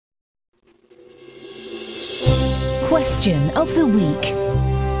Question of the Week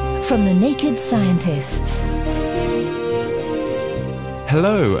from the Naked Scientists.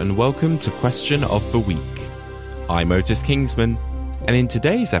 Hello and welcome to Question of the Week. I'm Otis Kingsman, and in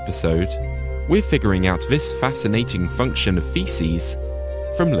today's episode, we're figuring out this fascinating function of faeces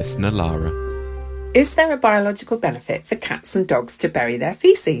from listener Lara. Is there a biological benefit for cats and dogs to bury their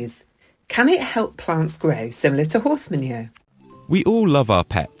faeces? Can it help plants grow similar to horse manure? We all love our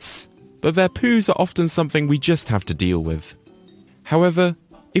pets, but their poos are often something we just have to deal with. However,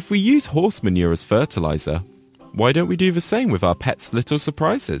 if we use horse manure as fertiliser, why don't we do the same with our pets' little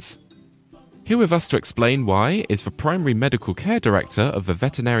surprises? Here with us to explain why is the Primary Medical Care Director of the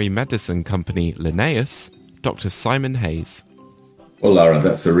veterinary medicine company Linnaeus, Dr. Simon Hayes. Well, Lara,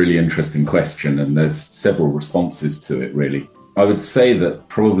 that's a really interesting question, and there's several responses to it, really. I would say that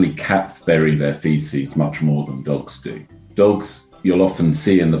probably cats bury their faeces much more than dogs do. Dogs, you'll often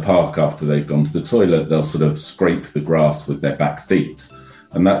see in the park after they've gone to the toilet, they'll sort of scrape the grass with their back feet.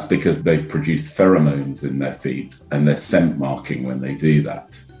 And that's because they've produced pheromones in their feet and they're scent marking when they do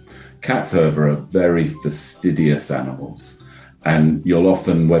that. Cats, however, are very fastidious animals. And you'll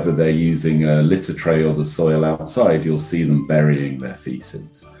often, whether they're using a litter tray or the soil outside, you'll see them burying their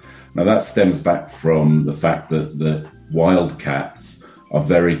faeces. Now that stems back from the fact that the wild cats are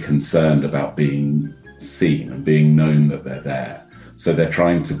very concerned about being seen and being known that they're there. So they're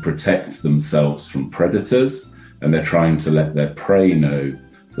trying to protect themselves from predators, and they're trying to let their prey know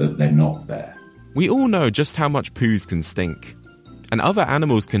that they're not there. We all know just how much poos can stink, and other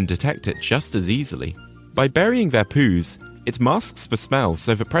animals can detect it just as easily. By burying their poos, it masks the smell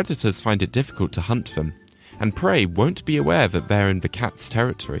so that predators find it difficult to hunt them, and prey won't be aware that they're in the cat's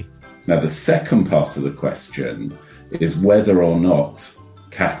territory. Now, the second part of the question is whether or not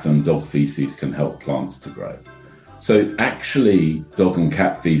cat and dog faeces can help plants to grow. So actually, dog and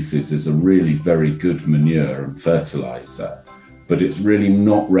cat faeces is a really very good manure and fertiliser, but it's really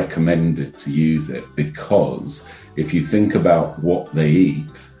not recommended to use it because if you think about what they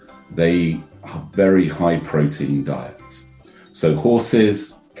eat, they are very high protein diets. So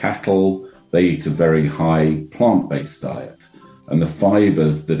horses, cattle, they eat a very high plant-based diet, and the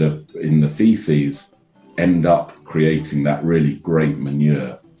fibres that are in the faeces end up creating that really great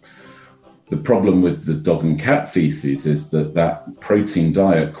manure. The problem with the dog and cat faeces is that that protein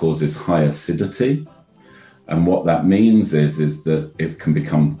diet causes high acidity. And what that means is that it can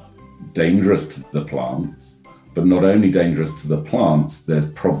become dangerous to the plants, but not only dangerous to the plants, there's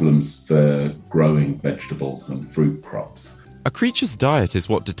problems for growing vegetables and fruit crops. A creature's diet is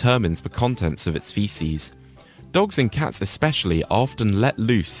what determines the contents of its faeces. Dogs and cats especially are often let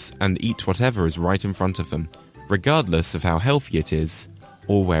loose and eat whatever is right in front of them, regardless of how healthy it is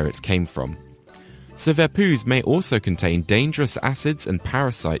or where it came from. So their poos may also contain dangerous acids and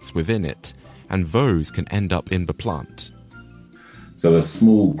parasites within it, and those can end up in the plant. So a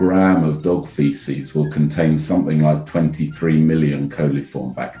small gram of dog faeces will contain something like 23 million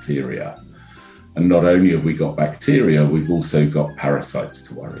coliform bacteria. And not only have we got bacteria, we've also got parasites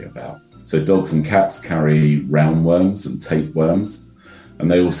to worry about. So dogs and cats carry roundworms and tapeworms,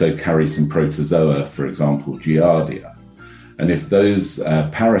 and they also carry some protozoa, for example, giardia. And if those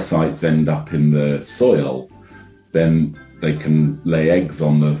parasites end up in the soil, then they can lay eggs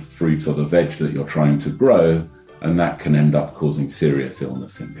on the fruit or the veg that you're trying to grow, and that can end up causing serious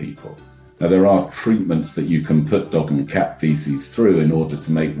illness in people. Now, there are treatments that you can put dog and cat faeces through in order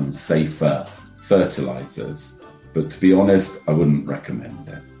to make them safer fertilisers, but to be honest, I wouldn't recommend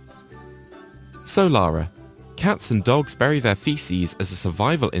it. So Lara, cats and dogs bury their faeces as a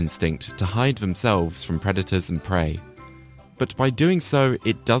survival instinct to hide themselves from predators and prey. But by doing so,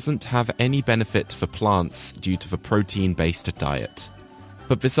 it doesn't have any benefit for plants due to the protein-based diet.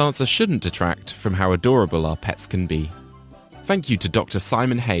 But this answer shouldn't detract from how adorable our pets can be. Thank you to Dr.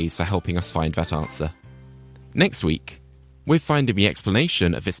 Simon Hayes for helping us find that answer. Next week, we're finding the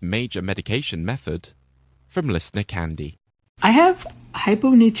explanation of this major medication method from listener Candy. I have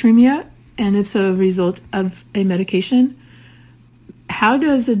hyponatremia, and it's a result of a medication. How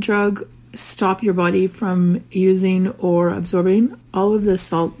does a drug stop your body from using or absorbing all of the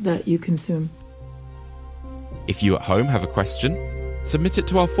salt that you consume? If you at home have a question, submit it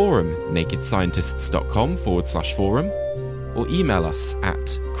to our forum, nakedscientists.com/forum, or email us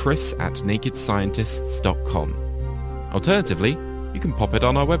at chris@nakedscientists.com. Alternatively, you can pop it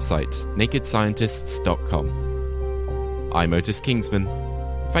on our website, nakedscientists.com. I'm Otis Kingsman.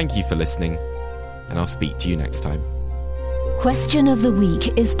 Thank you for listening, and I'll speak to you next time. Question of the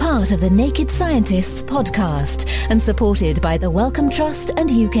Week is part of the Naked Scientists podcast and supported by the Wellcome Trust and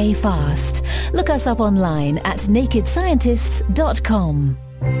UK Fast. Look us up online at nakedscientists.com.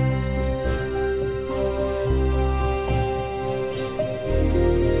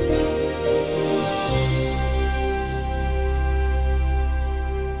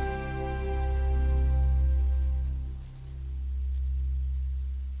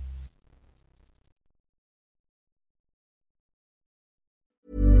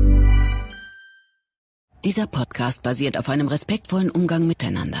 Dieser Podcast basiert auf einem respektvollen Umgang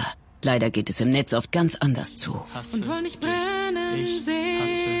miteinander. Leider geht es im Netz oft ganz anders zu. Und wollen nicht brennen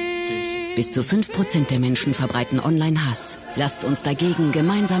sehen. Bis zu 5% der Menschen verbreiten online Hass. Lasst uns dagegen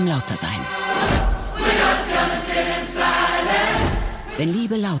gemeinsam lauter sein. Wenn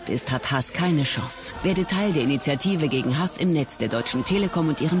Liebe laut ist, hat Hass keine Chance. Werde Teil der Initiative gegen Hass im Netz der Deutschen Telekom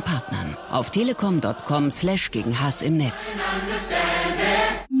und ihren Partnern. Auf telekom.com/gegen Hass im Netz.